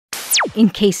in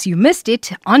case you missed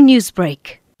it on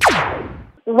Newsbreak.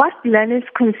 What learners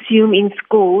consume in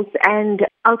schools and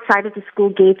outside of the school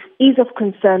gates is of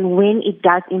concern when it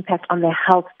does impact on their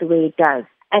health the way it does.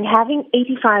 And having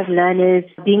 85 learners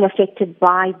being affected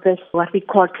by this, what we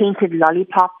call tainted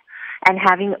lollipop, and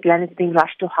having learners being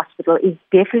rushed to hospital is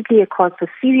definitely a cause for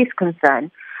serious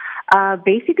concern.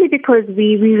 Basically because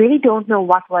we really don't know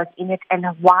what was in it and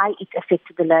why it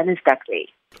affected the learners that way.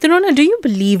 Thirona, do you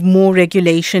believe more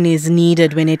regulation is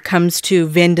needed when it comes to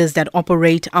vendors that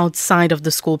operate outside of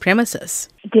the school premises?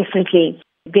 Definitely.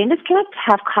 Vendors cannot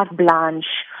have carte blanche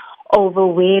over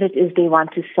where it is they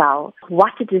want to sell,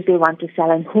 what it is they want to sell,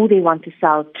 and who they want to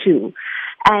sell to.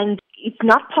 And it's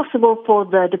not possible for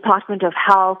the Department of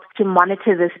Health to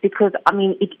monitor this because,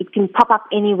 it can pop up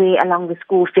anywhere along the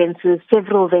school fences,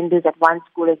 several vendors at one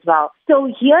school as well. So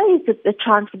here is a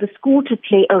chance for the school to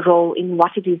play a role in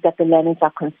what it is that the learners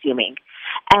are consuming.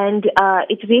 And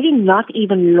it's really not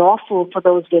even lawful for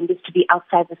those vendors to be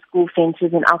outside the school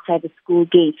fences and outside the school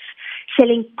gates,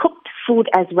 selling cooked food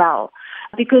as well.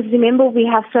 Because remember, we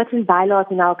have certain bylaws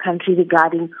in our country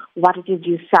regarding what it is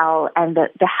you sell and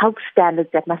the health standards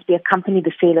that must be accompany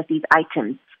the sale of these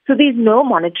items. So there's no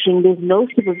monitoring, there's no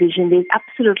supervision, there's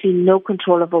absolutely no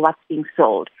control over what's being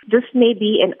sold. This may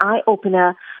be an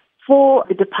eye-opener for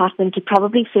the department to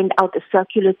probably send out a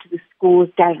circular to the schools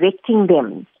directing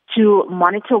them to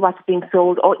monitor what's being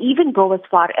sold or even go as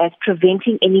far as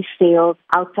preventing any sales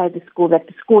outside the school that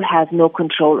the school has no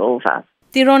control over.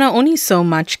 Thirona, only so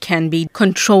much can be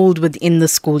controlled within the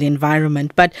school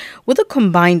environment, but with a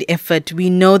combined effort, we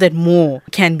know that more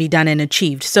can be done and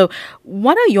achieved. So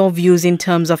what are your views in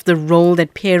terms of the role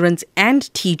that parents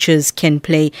and teachers can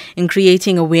play in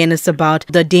creating awareness about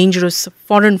the dangerous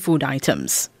foreign food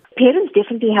items? Parents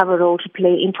definitely have a role to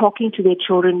play in talking to their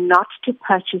children not to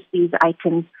purchase these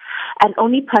items and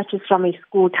only purchase from a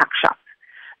school tuck shop.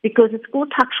 Because the school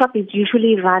tuck shop is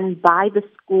usually run by the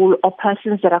school or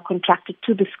persons that are contracted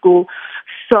to the school.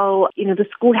 So, the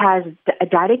school has a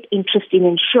direct interest in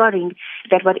ensuring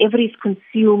that whatever is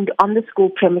consumed on the school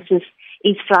premises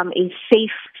is from a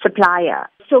safe supplier.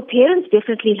 So parents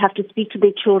definitely have to speak to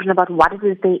their children about what it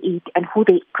is they eat and who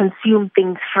they consume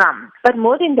things from. But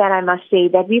more than that, I must say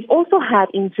that we've also had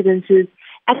incidences,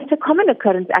 and it's a common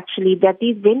occurrence actually, that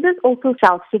these vendors also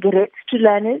sell cigarettes to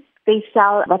learners. They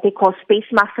sell what they call space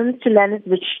muffins to learners,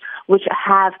 which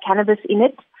have cannabis in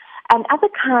it. And other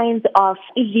kinds of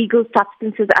illegal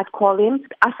substances, I'd call them,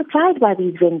 are supplied by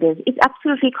these vendors. It's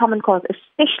absolutely common cause,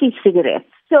 especially cigarettes.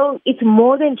 So it's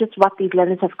more than just what these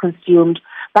learners have consumed.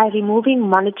 By removing,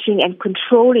 monitoring, and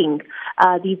controlling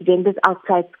these vendors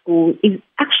outside school is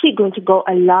actually going to go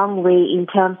a long way in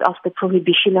terms of the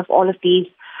prohibition of all of these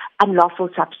unlawful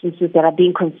substances that are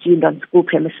being consumed on school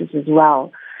premises as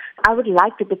well. I would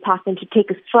like the department to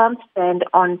take a firm stand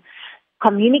on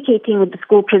communicating with the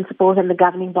school principals and the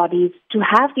governing bodies to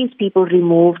have these people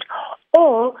removed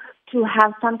or to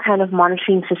have some kind of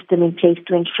monitoring system in place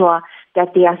to ensure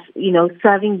that they are,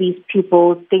 serving these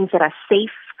pupils things that are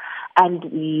safe and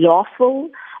lawful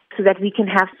so that we can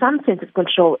have some sense of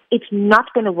control. It's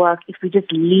not going to work if we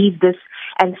just leave this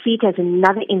and see it as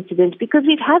another incident because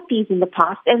we've had these in the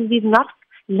past and we've not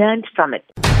learned from it.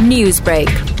 Newsbreak,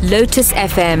 Lotus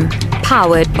FM,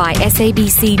 powered by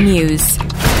SABC News.